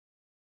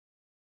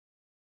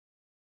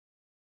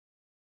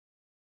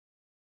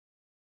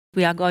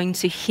We are going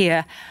to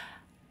hear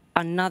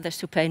another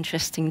super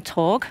interesting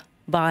talk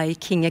by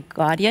Kinge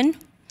Gardien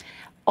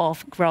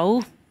of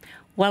Grow.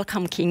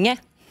 Welcome, Kinge.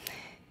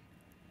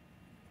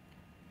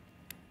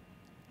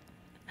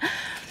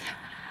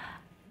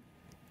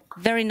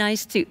 Very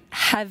nice to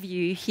have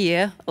you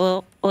here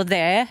or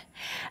there.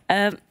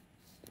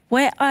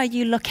 Where are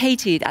you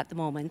located at the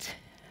moment?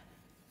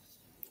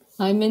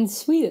 I'm in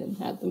Sweden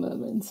at the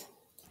moment.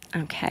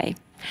 Okay.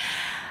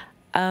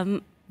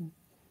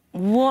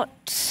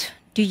 What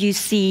do you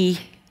see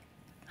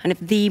kind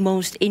of the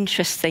most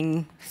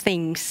interesting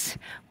things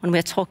when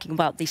we're talking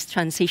about this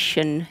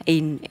transition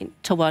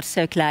towards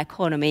circular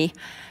economy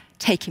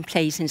taking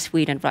place in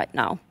Sweden right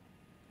now?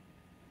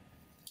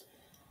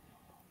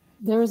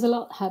 There is a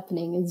lot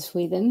happening in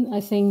Sweden.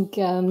 I think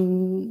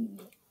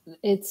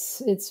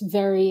it's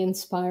very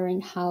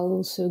inspiring how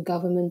also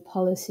government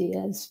policy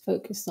has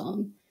focused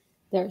on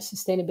their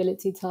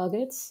sustainability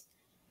targets.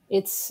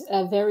 It's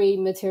very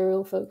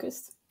material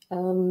focused.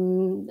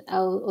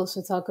 I'll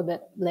also talk a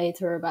bit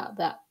later about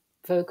that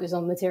focus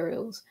on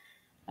materials,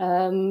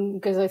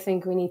 because I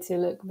think we need to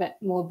look a bit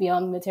more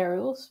beyond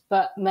materials,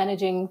 but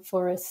managing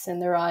forests in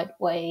the right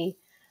way.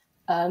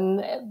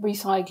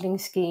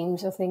 Recycling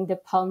schemes, I think the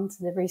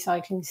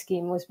recycling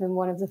scheme was been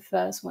one of the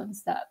first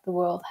ones that the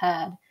world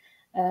had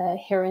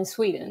here in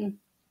Sweden.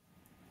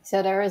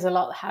 So there is a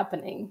lot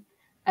happening,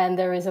 and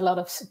there is a lot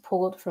of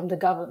support from the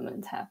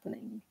government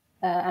happening.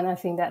 And I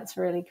think that's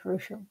really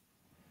crucial.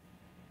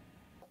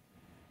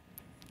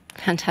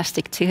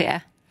 Fantastic to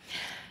hear.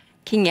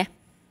 Kinge,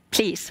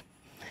 please.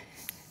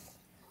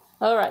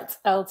 All right,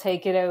 I'll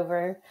take it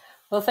over.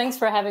 Well, thanks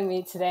for having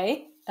me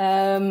today.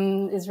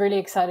 It's really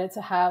excited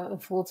to have a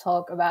full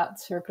talk about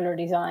circular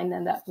design,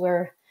 and that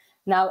we're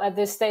now at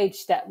this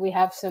stage that we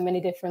have so many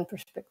different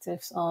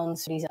perspectives on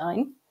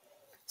design.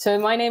 So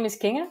my name is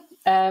Kinge.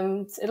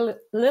 It's a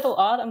little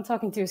odd. I'm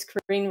talking to a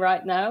screen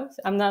right now.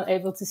 So I'm not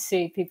able to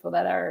see people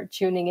that are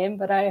tuning in,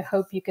 but I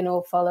hope you can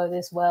all follow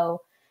this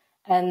well.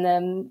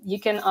 And you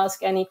can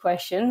ask any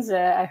questions.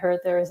 I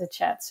heard there is a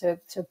chat, so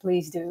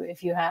please do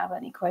if you have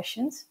any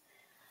questions.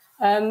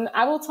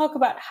 I will talk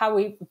about how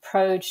we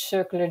approach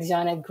circular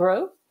design at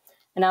Grow,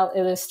 and I'll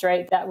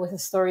illustrate that with a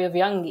story of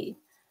YANGI,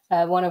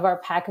 one of our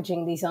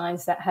packaging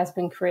designs that has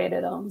been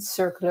created on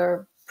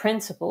circular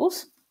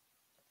principles.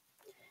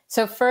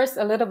 So first,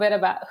 a little bit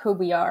about who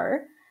we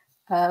are.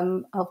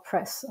 I'll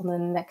press on the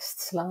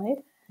next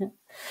slide.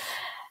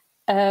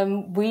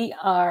 We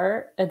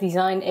are a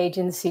design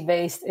agency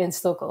based in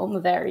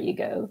Stockholm. There you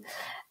go.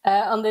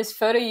 On this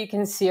photo, you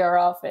can see our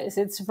office.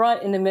 It's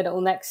right in the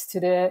middle next to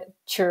the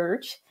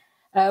church.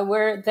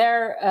 We're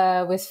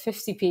there with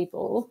 50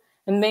 people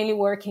and mainly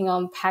working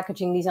on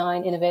packaging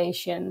design,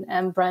 innovation,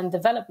 and brand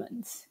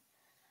development.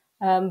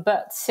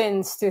 But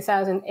since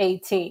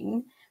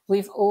 2018,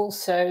 we've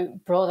also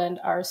broadened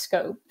our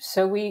scope.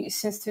 So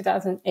since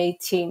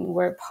 2018,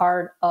 we're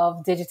part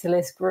of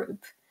Digitalis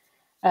Group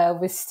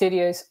with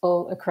studios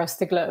all across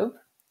the globe.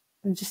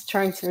 I'm just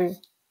trying to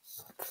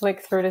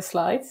flick through the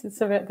slides. It's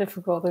a bit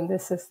difficult in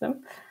this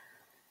system.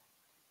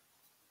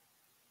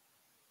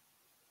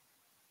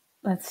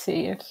 Let's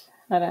see if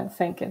I don't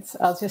think it's,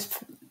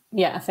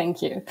 yeah,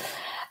 thank you.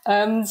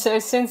 So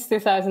since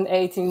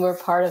 2018, we're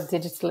part of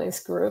Digitalis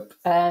Group,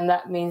 and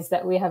that means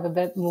that we have a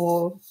bit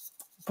more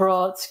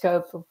broad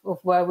scope of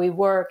where we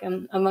work,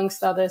 and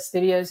amongst other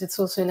studios, it's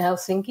also in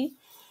Helsinki.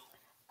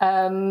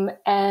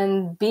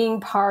 And being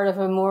part of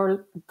a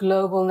more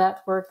global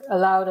network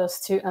allowed us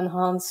to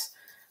enhance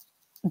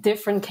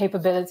different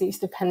capabilities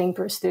depending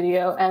per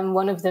studio. And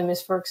one of them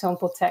is, for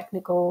example,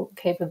 technical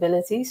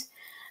capabilities.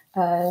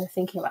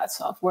 Thinking about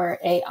software,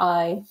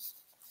 AI,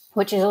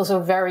 which is also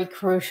a very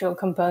crucial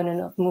component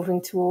of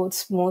moving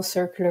towards more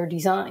circular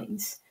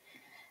designs.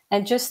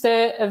 And just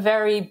a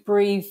very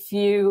brief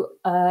view,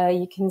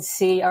 you can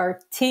see our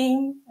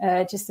team,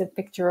 just a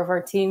picture of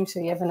our team so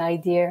you have an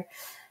idea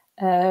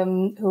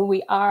who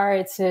we are.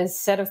 It's a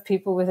set of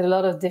people with a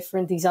lot of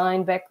different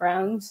design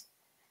backgrounds.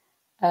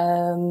 It's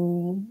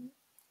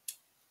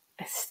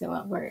still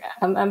not where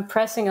I'm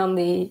pressing on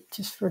the,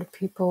 just for the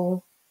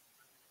people,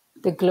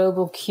 the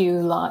global queue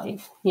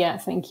live. Yeah,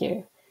 thank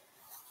you.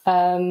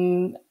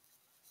 So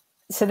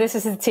this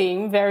is a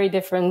team, very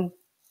different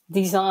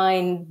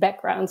design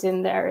backgrounds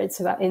in there. It's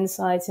about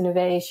insights,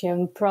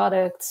 innovation,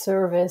 product,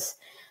 service,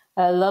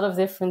 a lot of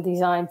different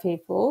design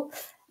people.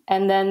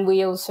 And then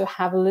we also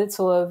have a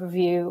little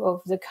overview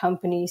of the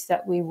companies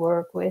that we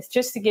work with,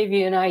 just to give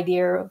you an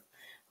idea of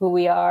who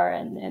we are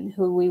and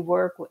who we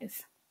work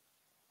with,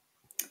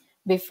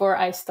 before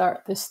I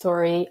start the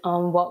story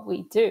on what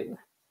we do.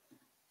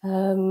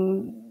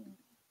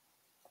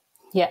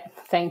 Yeah,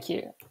 thank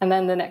you. And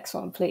then the next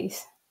one,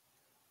 please.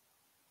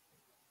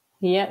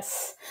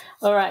 Yes.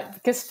 All right.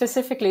 Because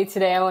specifically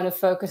today, I want to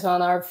focus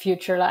on our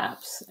Future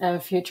Labs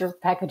and Future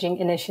Packaging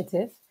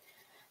Initiative.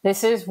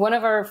 This is one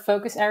of our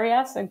focus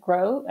areas at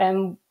Grow,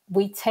 and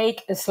we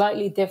take a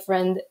slightly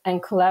different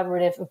and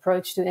collaborative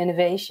approach to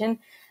innovation,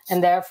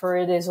 and therefore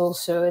it is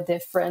also a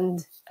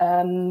different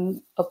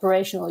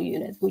operational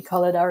unit. We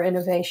call it our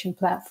innovation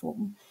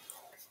platform.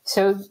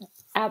 So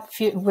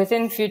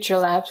within Future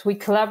Labs, we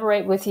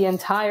collaborate with the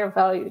entire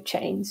value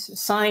chains,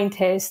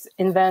 scientists,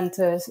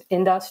 inventors,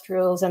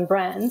 industrials, and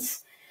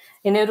brands,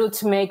 in order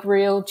to make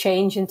real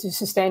change into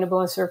sustainable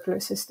and circular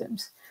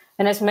systems.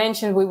 And as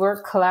mentioned, we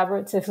work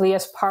collaboratively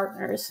as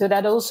partners. So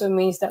that also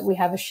means that we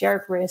have a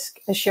shared risk,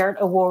 a shared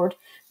award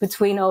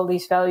between all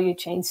these value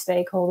chain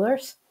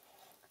stakeholders.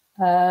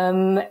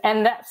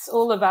 And that's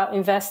all about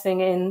investing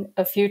in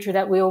a future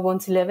that we all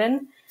want to live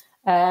in.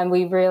 And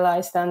we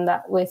realize then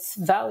that with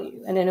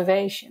value and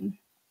innovation.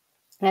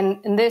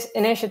 And this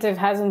initiative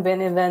hasn't been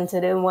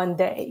invented in one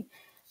day.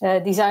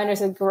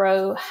 Designers at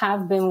Grow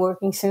have been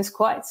working since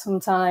quite some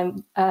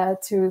time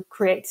to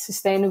create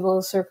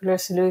sustainable circular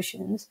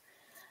solutions.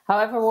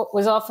 However, what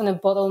was often a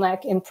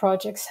bottleneck in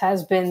projects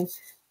has been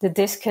the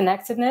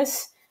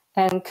disconnectedness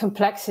and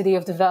complexity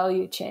of the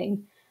value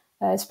chain,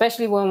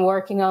 especially when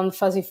working on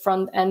fuzzy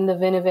front end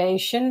of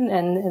innovation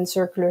and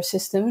circular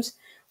systems,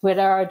 where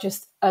there are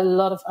just a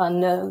lot of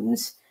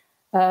unknowns.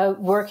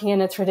 Working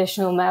in a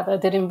traditional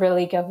method didn't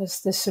really give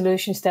us the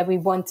solutions that we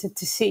wanted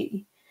to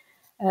see.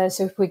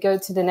 So if we go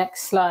to the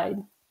next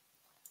slide,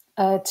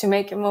 to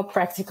make it more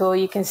practical,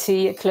 you can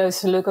see a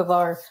closer look of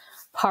our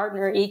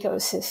partner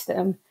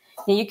ecosystem.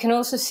 And you can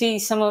also see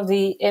some of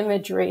the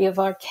imagery of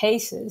our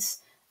cases.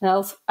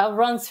 And I'll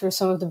run through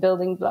some of the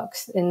building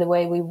blocks in the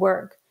way we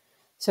work.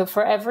 So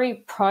for every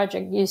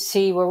project you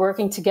see, we're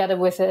working together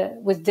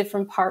with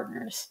different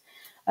partners.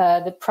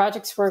 The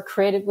projects were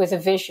created with a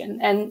vision.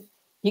 And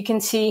you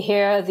can see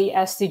here the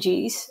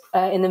SDGs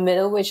in the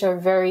middle, which are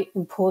very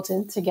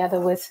important together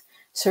with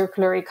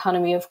circular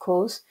economy, of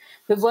course.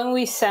 But when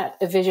we set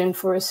a vision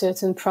for a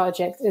certain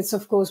project, it's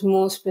of course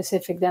more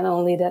specific than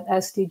only that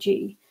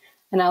SDG.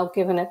 And I'll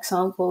give an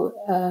example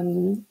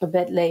a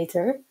bit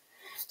later.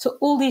 So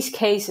all these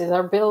cases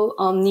are built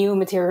on new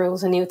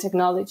materials and new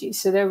technologies.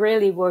 So they're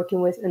really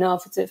working with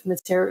innovative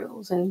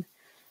materials and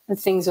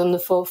things on the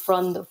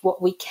forefront of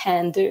what we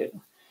can do.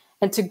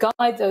 And to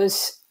guide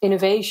those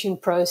innovation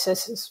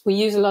processes, we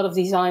use a lot of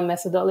design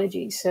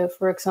methodologies. So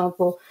for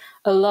example,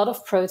 a lot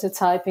of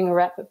prototyping,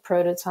 rapid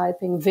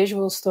prototyping,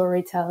 visual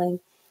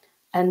storytelling,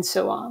 and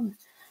so on.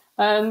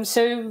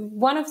 So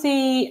one of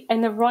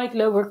in the right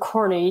lower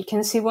corner, you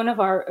can see one of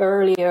our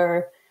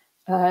earlier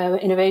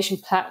innovation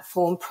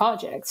platform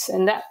projects.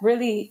 And that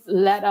really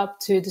led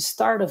up to the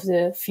start of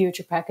the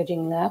Future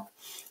Packaging Lab.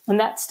 And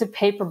that's the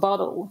paper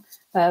bottle.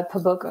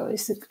 Paboko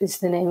is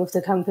the name of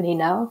the company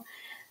now.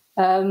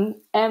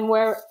 And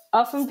where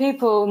often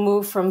people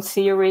move from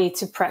theory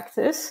to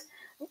practice,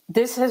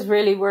 this has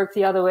really worked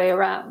the other way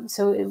around.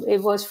 So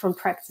it was from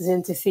practice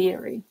into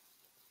theory.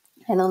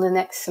 And on the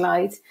next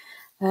slide,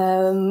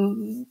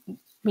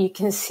 we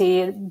can see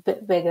it a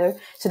bit bigger.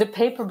 So the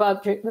paper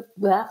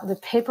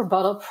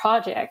bottle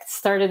project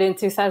started in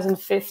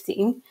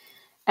 2015.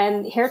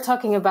 And here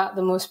talking about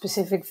the more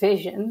specific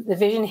vision, the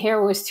vision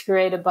here was to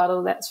create a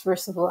bottle that's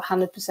first of all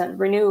 100%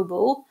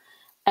 renewable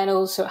and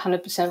also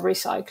 100%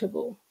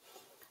 recyclable.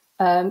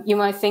 You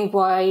might think,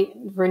 why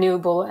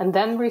renewable and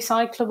then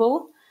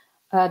recyclable?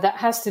 That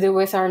has to do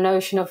with our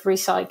notion of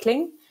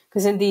recycling,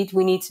 because indeed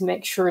we need to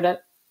make sure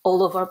that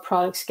all of our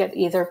products get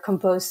either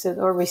composted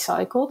or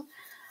recycled.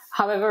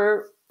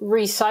 However,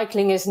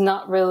 recycling is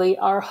not really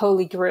our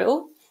holy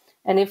grail.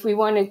 And if we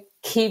want to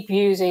keep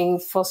using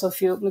fossil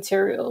fuel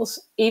materials,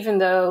 even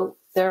though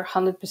they're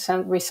 100%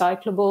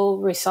 recyclable,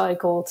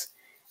 recycled,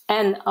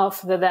 and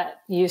after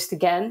that used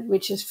again,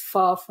 which is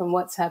far from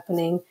what's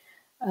happening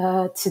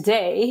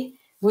today,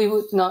 we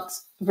would not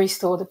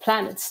restore the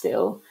planet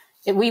still.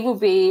 We will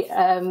be,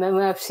 and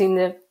I've seen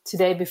it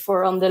today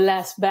before, on the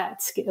last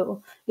bad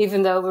scale,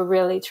 even though we're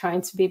really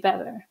trying to be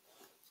better.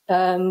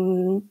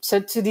 So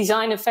to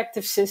design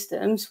effective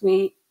systems,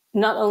 we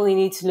not only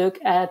need to look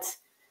at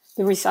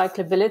the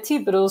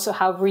recyclability, but also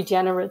how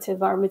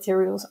regenerative our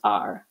materials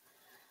are.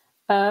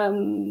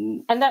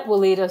 And that will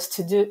lead us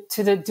to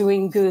the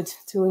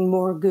doing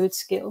more good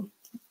skill,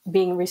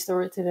 being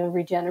restorative and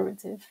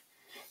regenerative.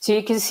 So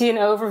you can see an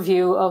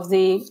overview of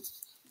the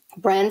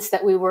brands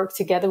that we work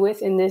together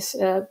with in this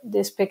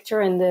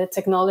picture and the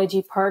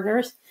technology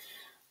partners.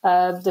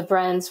 The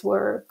brands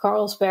were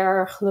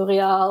Carlsberg,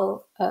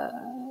 L'Oreal,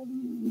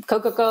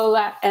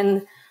 Coca-Cola,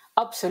 and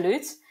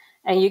Absolut.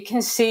 And you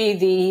can see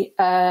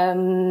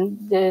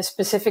the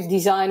specific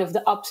design of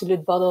the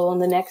Absolut bottle on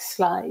the next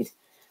slide.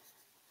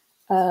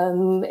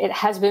 It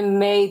has been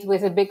made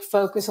with a big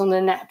focus on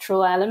the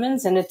natural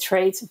elements and the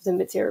traits of the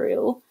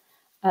material,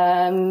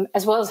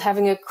 as well as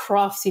having a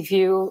crafty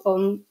view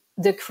on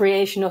the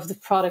creation of the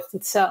product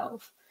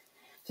itself.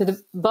 So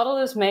the bottle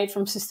is made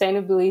from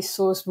sustainably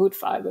sourced wood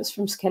fibers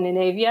from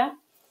Scandinavia.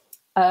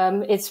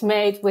 It's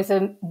made with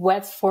a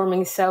wet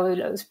forming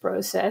cellulose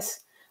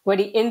process, where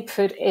the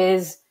input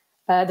is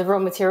the raw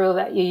material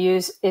that you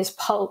use is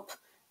pulp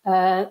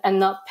and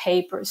not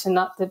paper. So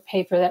not the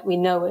paper that we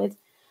know it,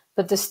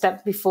 but the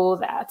step before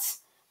that.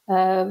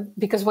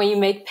 Because when you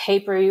make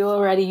paper, you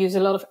already use a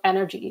lot of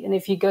energy. And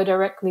if you go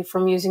directly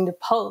from using the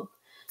pulp,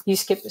 you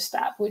skip a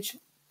step, which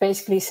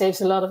basically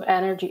saves a lot of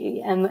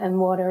energy and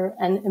water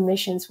and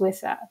emissions with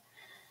that.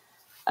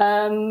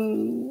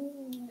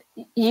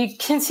 you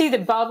can see the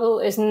bottle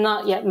is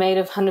not yet made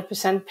of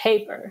 100%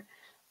 paper.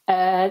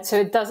 So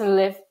it doesn't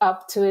live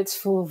up to its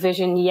full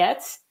vision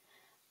yet.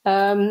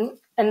 And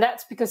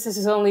that's because this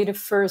is only the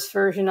first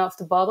version of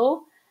the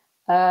bottle,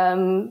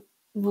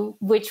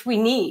 which we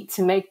need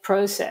to make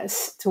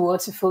process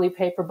towards a fully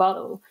paper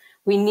bottle.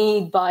 We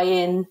need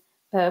buy-in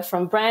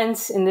from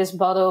brands in this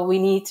bottle. We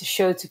need to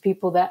show to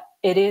people that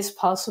it is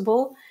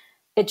possible.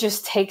 It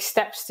just takes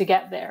steps to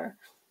get there.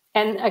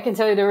 And I can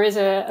tell you there is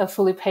a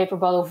fully paper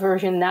bottle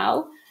version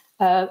now,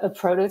 a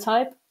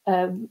prototype,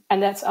 and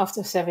that's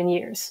after 7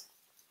 years.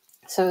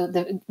 So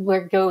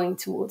we're going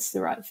towards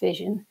the right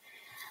vision.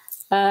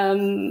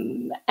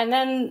 And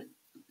then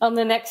on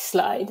the next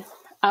slide,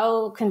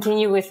 I'll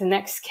continue with the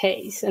next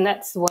case, and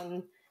that's the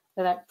one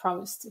that I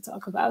promised to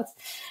talk about.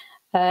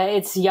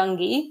 It's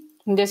YANGI.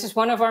 This is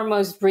one of our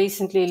most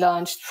recently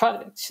launched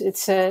products.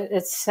 It's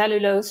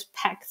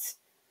cellulose-packed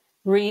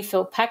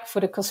refill pack for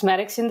the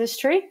cosmetics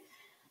industry.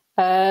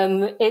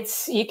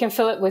 You can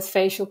fill it with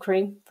facial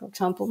cream, for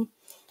example.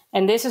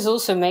 And this is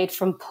also made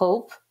from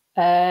pulp.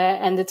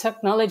 And the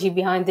technology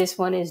behind this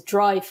one is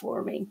dry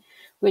forming,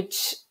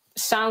 which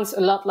sounds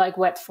a lot like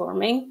wet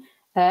forming.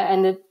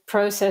 And the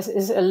process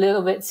is a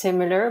little bit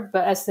similar,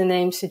 but as the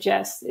name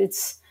suggests,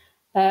 it's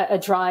a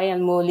dry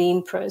and more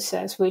lean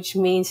process, which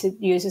means it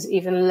uses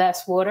even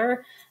less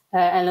water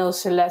and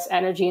also less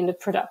energy in the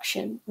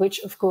production, which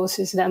of course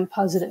is then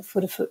positive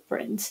for the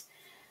footprint.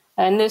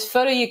 In this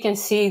photo, you can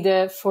see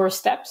the 4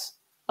 steps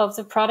of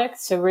the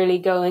product. So really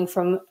going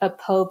from a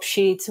pulp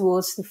sheet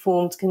towards the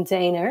formed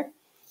container.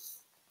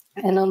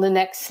 And on the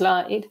next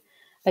slide,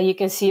 you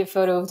can see a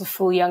photo of the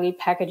full YANGI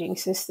packaging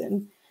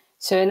system.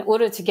 So in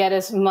order to get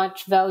as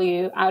much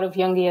value out of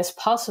YANGI as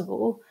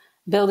possible,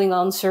 building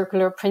on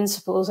circular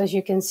principles, as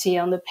you can see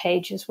on the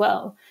page as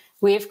well,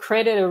 we have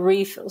created a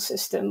refill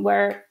system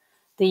where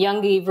the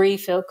YANGI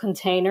refill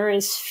container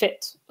is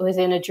fit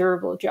within a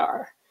durable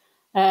jar.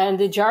 And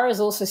the jar is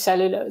also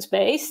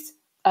cellulose-based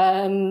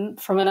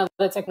from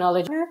another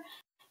technology.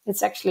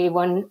 It's actually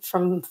one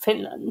from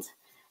Finland.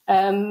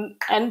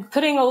 And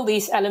putting all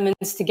these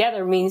elements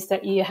together means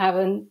that you have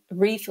a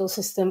refill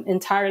system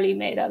entirely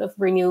made out of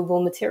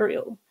renewable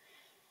material.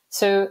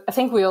 So I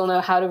think we all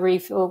know how the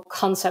refill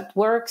concept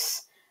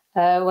works.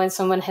 When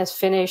someone has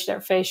finished their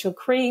facial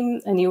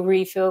cream, a new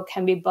refill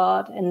can be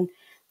bought, and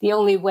the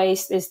only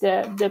waste is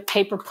the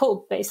paper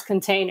pulp-based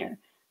container,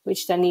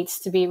 which then needs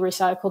to be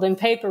recycled in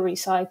paper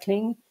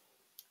recycling.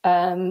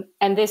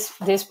 And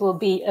this will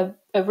be a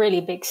really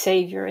big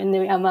savior in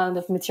the amount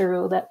of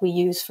material that we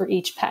use for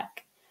each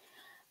pack.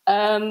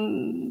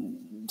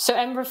 So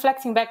I'm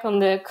reflecting back on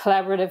the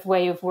collaborative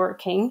way of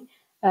working.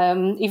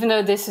 Even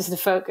though this is the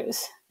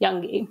focus,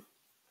 YANGI,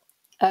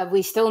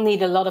 we still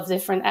need a lot of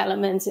different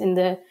elements in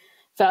the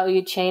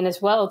value chain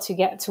as well to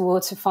get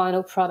towards a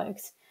final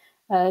product.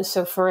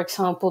 So for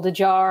example, the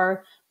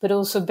jar, but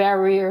also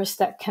barriers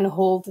that can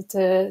hold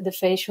the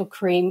facial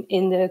cream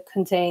in the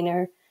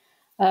container.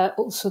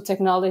 Also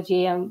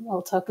technology, and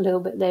I'll talk a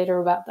little bit later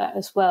about that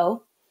as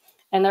well.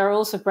 And there are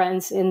also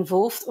brands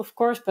involved, of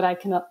course, but I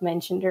cannot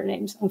mention their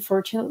names,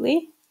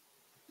 unfortunately.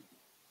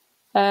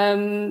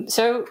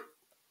 So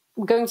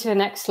going to the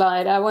next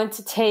slide, I want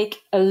to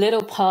take a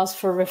little pause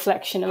for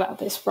reflection about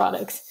this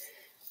product.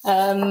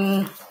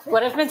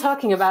 What I've been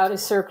talking about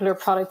is circular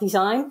product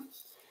design.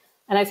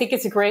 And I think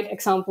it's a great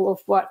example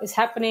of what is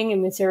happening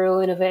in material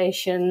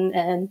innovation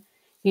and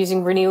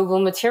using renewable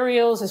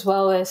materials, as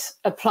well as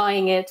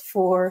applying it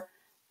for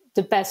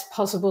the best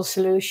possible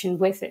solution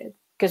with it.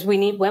 Because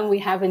when we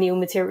have a new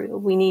material,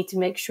 we need to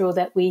make sure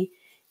that we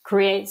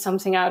create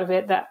something out of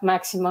it that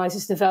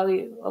maximizes the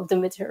value of the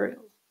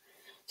material.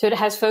 So it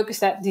has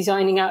focused at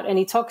designing out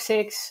any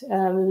toxics,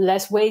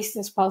 less waste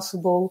as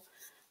possible.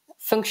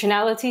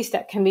 Functionalities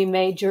that can be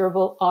made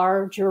durable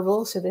are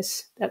durable. So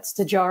that's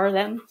the jar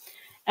then.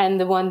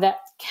 And the one that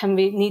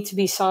need to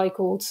be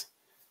cycled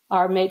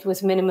are made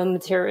with minimum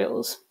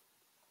materials.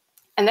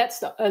 And that's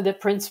the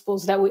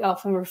principles that we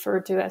often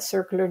refer to as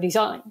circular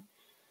design.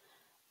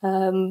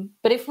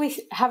 But if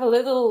we have a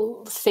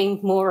little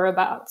think more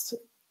about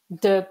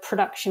the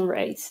production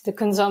rates, the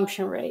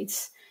consumption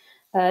rates,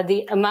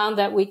 the amount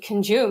that we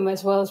consume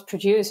as well as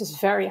produce is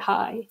very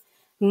high,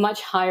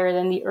 much higher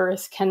than the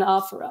Earth can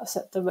offer us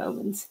at the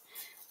moment.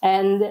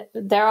 And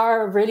there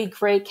are really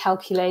great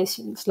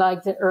calculations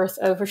like the Earth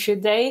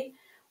Overshoot Day,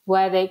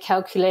 where they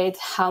calculate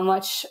how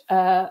much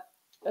the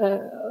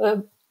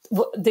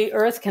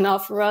Earth can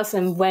offer us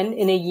and when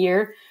in a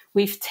year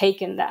we've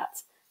taken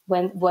that,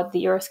 what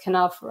the Earth can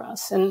offer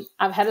us. And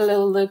I've had a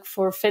little look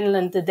for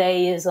Finland. The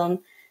day is on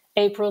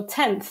April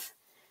 10th,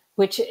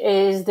 which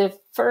is the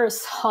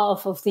first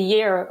half of the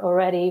year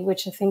already,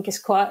 which I think is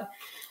quite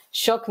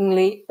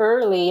shockingly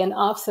early. And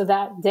after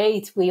that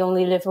date, we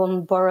only live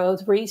on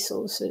borrowed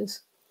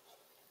resources.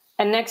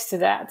 And next to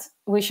that,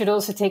 we should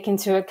also take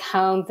into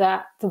account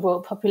that the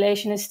world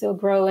population is still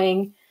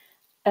growing,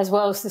 as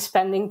well as the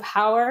spending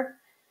power.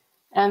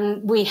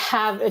 And we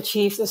have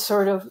achieved a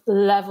sort of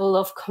level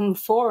of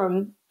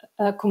comfort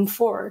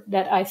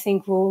that I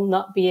think will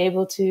not be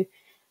able to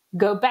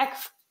go back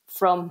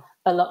from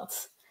a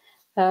lot.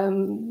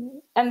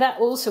 And that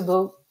also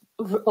will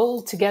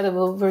altogether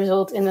will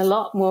result in a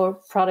lot more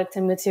product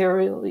and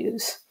material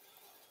use.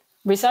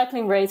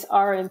 Recycling rates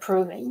are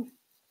improving,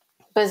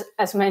 but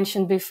as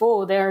mentioned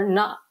before, they're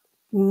not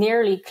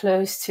nearly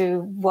close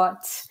to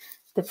what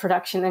the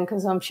production and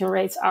consumption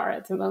rates are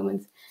at the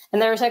moment.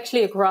 And there's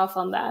actually a graph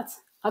on that.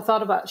 I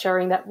thought about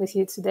sharing that with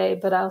you today,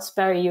 but I'll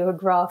spare you a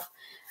graph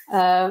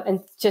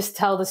and just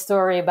tell the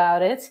story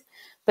about it.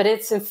 But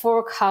it's a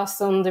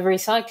forecast on the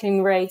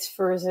recycling rates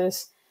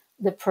versus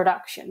the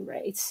production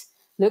rates,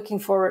 looking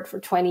forward for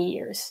 20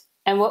 years.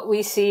 And what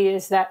we see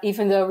is that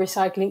even though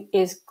recycling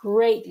is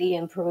greatly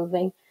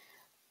improving,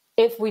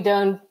 if we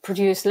don't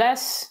produce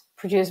less,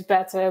 produce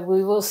better,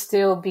 we will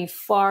still be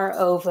far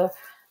over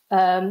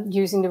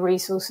using the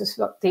resources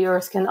that the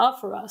earth can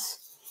offer us.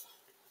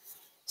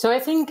 So I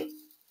think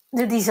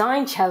the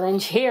design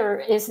challenge here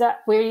is that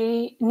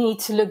we need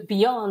to look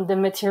beyond the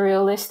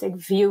materialistic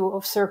view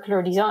of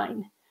circular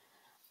design.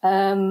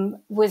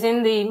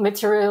 Within the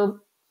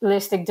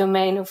materialistic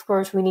domain, of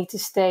course, we need to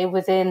stay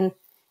within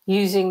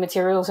using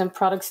materials and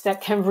products that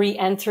can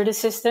re-enter the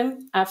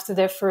system after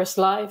their first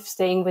life,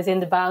 staying within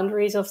the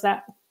boundaries of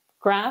that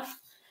graph.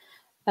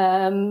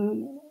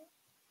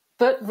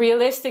 But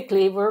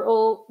realistically, we're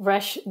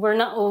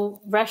not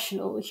all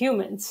rational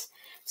humans.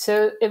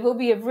 So it will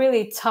be a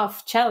really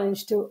tough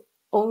challenge to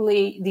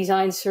only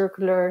design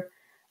circular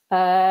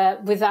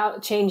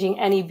without changing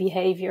any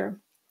behavior.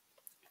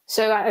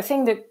 So I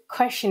think the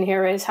question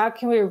here is, how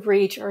can we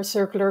reach our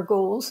circular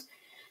goals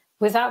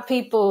without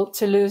people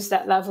to lose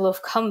that level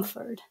of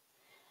comfort?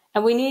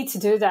 And we need to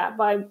do that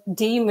by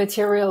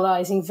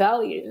dematerializing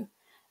value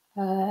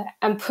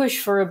and push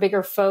for a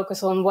bigger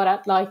focus on what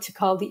I'd like to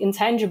call the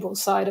intangible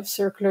side of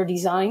circular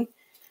design,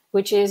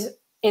 which is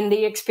in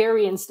the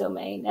experience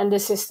domain and the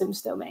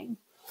systems domain.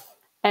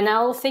 And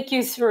I'll take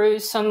you through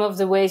some of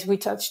the ways we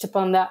touched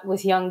upon that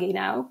with YANGI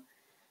now,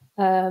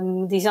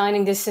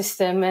 designing the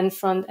system and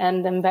front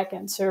end and back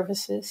end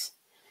services.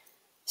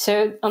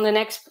 So on the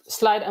next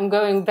slide, I'm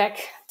going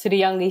back to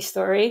the YANGI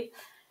story,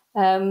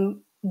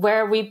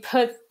 where we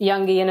put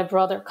YANGI in a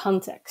broader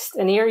context.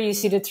 And here you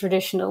see the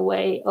traditional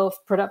way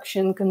of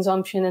production,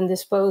 consumption, and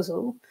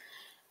disposal.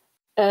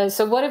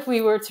 So what if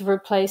we were to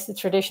replace the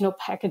traditional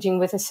packaging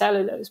with a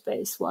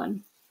cellulose-based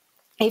one?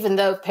 Even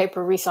though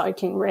paper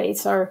recycling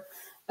rates are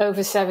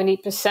over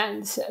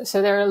 70%,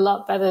 so they're a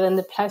lot better than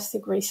the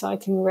plastic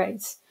recycling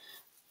rates.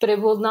 But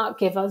it will not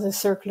give us a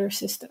circular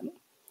system.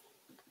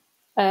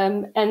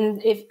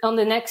 And if on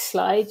the next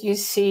slide you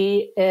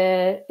see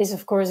is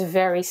of course a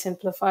very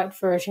simplified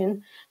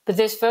version, but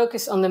this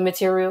focus on the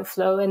material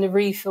flow and the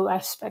refill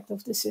aspect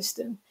of the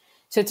system.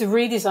 So to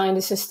redesign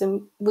the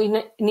system,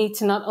 we need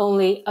to not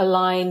only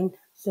align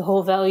the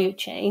whole value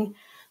chain,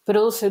 but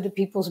also the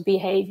people's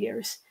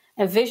behaviors.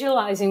 And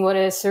visualizing what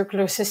a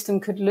circular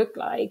system could look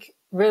like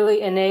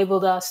really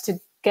enabled us to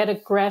get a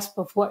grasp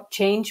of what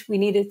change we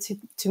needed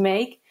to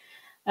make,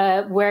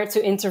 where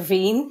to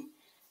intervene.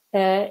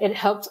 It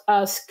helped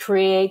us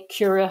create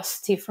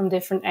curiosity from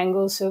different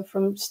angles, so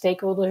from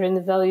stakeholders in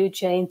the value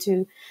chain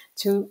to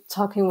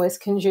talking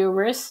with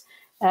consumers,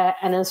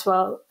 and as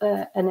well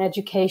an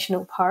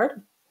educational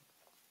part.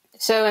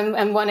 So,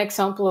 and one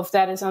example of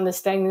that is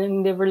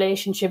understanding the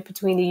relationship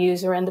between the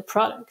user and the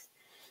product.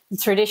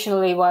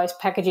 Traditionally wise,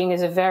 packaging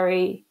is a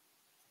very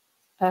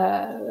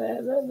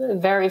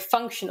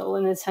functional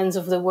in the sense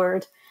of the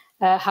word.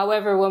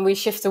 However, when we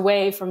shift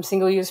away from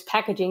single-use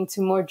packaging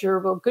to more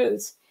durable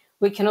goods,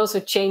 we can also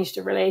change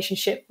the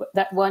relationship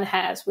that one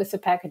has with the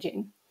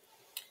packaging.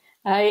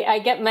 I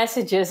get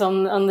messages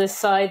on this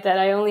side that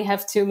I only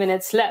have 2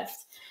 minutes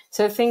left.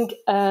 So I think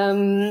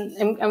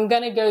I'm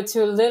going to go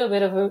to a little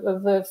bit of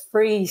a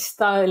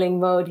freestyling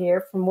mode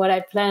here from what I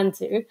planned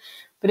to.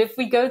 But if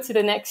we go to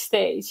the next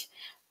stage,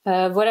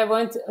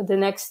 the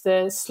next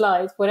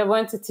slide, what I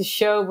wanted to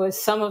show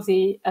was some of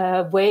the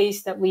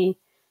ways that we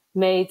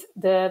made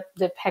the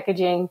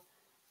packaging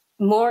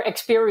more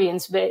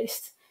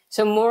experience-based.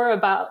 So more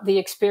about the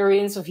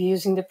experience of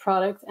using the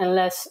product and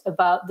less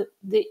about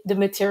the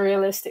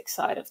materialistic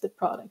side of the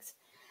product.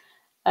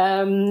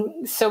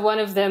 So one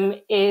of them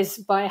is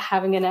by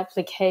having an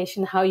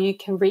application, how you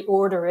can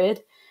reorder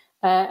it.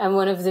 And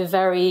one of the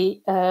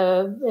very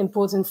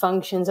important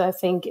functions, I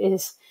think,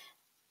 is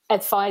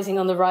advising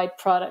on the right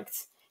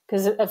product.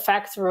 Because a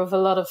factor of a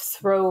lot of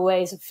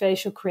throwaways of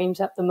facial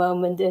creams at the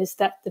moment is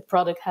that the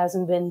product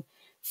hasn't been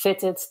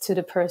fitted to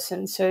the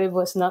person. So it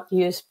was not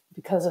used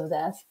because of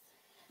that.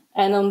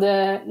 And on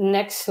the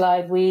next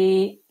slide,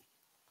 we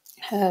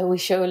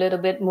show a little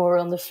bit more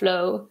on the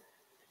flow.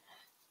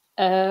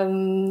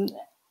 And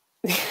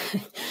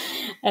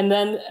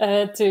then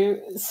to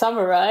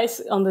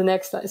summarize on the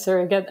next slide,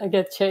 sorry, I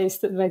get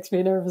chased. It makes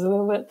me nervous a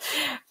little bit.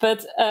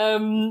 But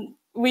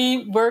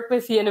we work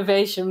with the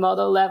innovation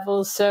model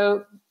level.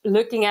 So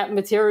looking at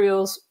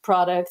materials,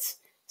 products,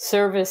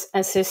 service,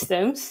 and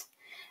systems.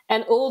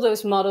 And all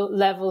those model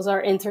levels are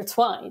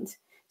intertwined.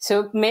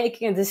 So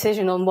making a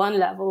decision on one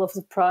level of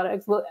the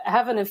product will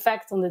have an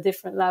effect on the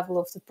different level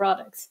of the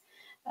product.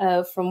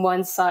 from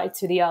one side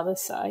to the other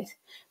side.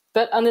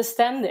 But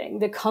understanding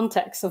the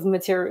context of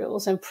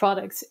materials and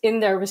products in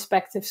their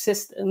respective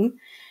system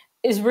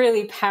is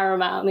really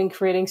paramount in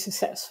creating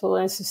successful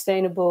and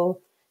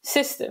sustainable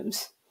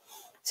systems.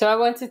 So I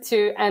wanted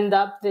to end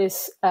up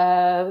this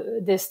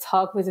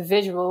talk with a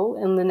visual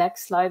in the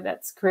next slide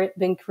that's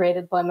been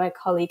created by my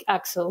colleague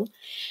Axel,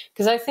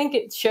 because I think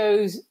it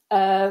shows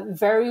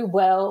very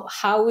well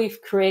how we've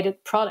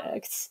created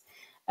products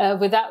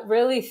without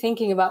really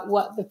thinking about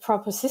what the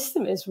proper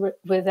system is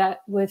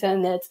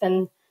within it.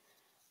 And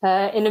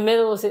in the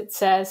middle, it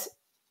says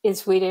in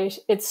Swedish,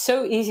 "It's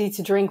so easy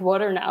to drink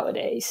water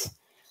nowadays."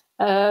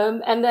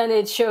 And then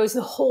it shows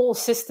the whole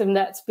system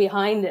that's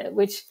behind it,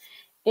 which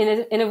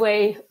in a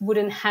way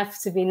wouldn't have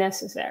to be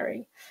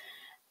necessary.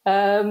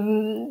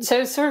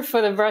 So sorry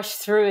for the rush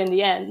through in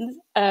the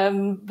end,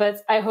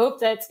 but I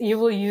hope that you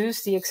will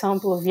use the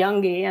example of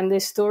YANGI and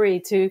this story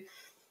to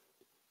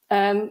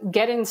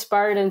get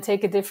inspired and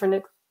take a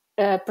different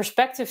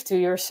perspective to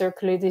your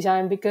circular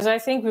design, because I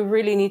think we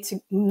really need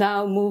to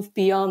now move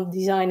beyond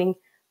designing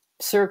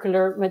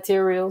circular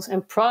materials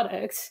and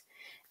products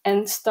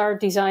and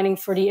start designing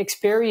for the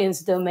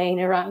experience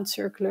domain around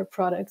circular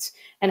products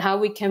and how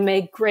we can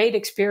make great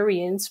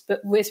experience,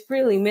 but with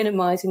really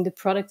minimizing the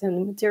product and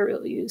the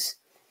material use.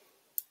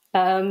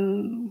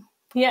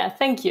 Yeah,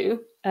 thank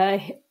you.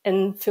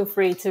 And feel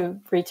free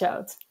to reach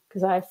out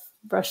because I've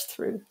brushed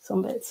through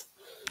some bits.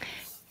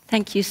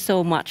 Thank you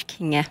so much,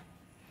 Kinge.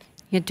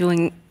 You're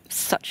doing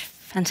such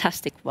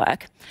fantastic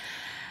work.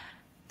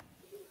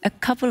 A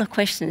couple of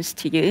questions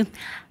to you.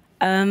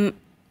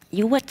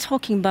 You were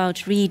talking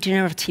about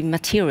regenerative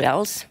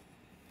materials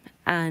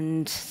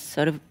and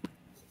sort of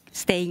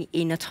staying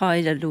in a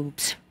tidal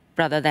loops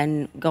rather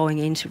than going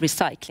into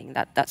recycling.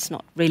 That's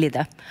not really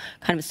the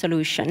kind of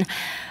solution.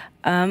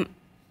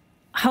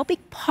 How big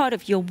part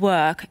of your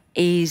work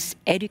is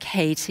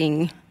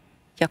educating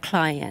your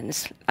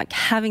clients, like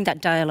having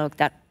that dialogue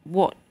that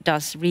what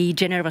does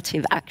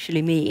regenerative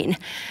actually mean?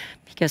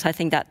 Because I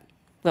think that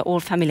we're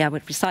all familiar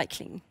with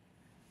recycling.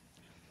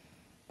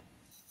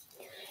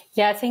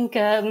 Yeah, I think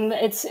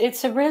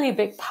it's a really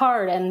big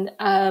part, and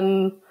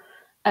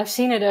I've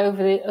seen it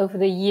over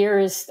the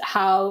years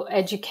how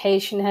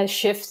education has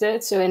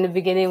shifted. So in the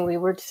beginning, we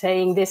were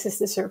saying this is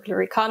the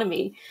circular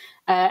economy,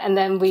 and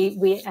then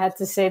we had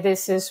to say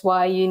this is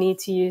why you need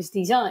to use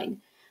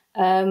design.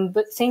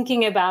 But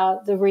thinking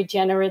about the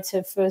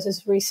regenerative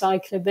versus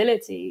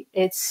recyclability,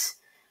 it's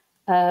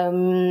what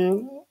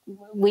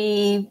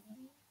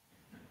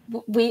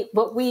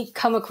we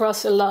come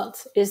across a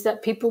lot is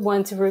that people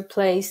want to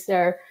replace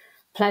their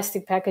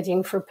plastic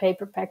packaging for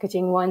paper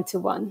packaging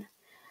one-to-one.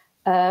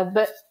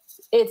 But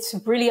it's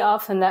really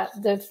often that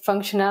the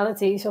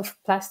functionalities of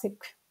plastic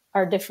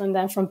are different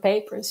than from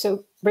paper.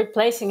 So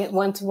replacing it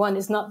one-to-one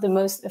is not the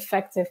most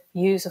effective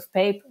use of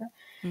paper.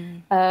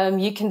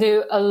 You can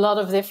do a lot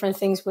of different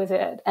things with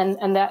it.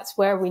 And that's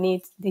where we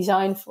need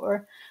design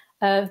for,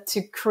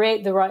 to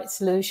create the right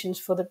solutions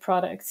for the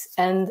products.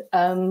 And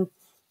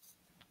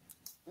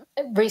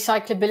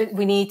recyclability,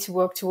 we need to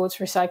work towards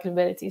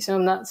recyclability. So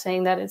I'm not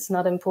saying that it's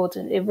not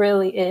important. It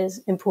really is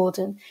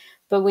important.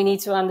 But we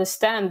need to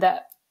understand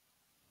that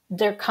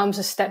there comes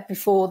a step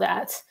before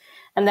that.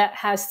 And that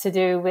has to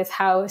do with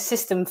how a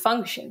system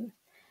functions.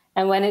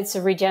 And when it's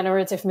a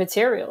regenerative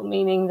material,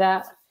 meaning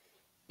that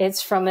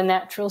it's from a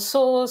natural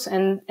source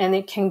and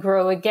it can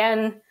grow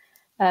again,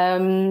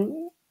 it's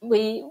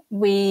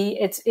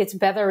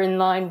better in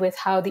line with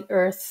how the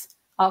earth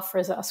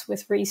offers us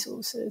with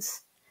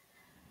resources.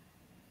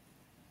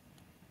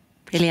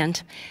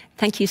 Brilliant.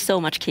 Thank you so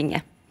much,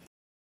 Kinge.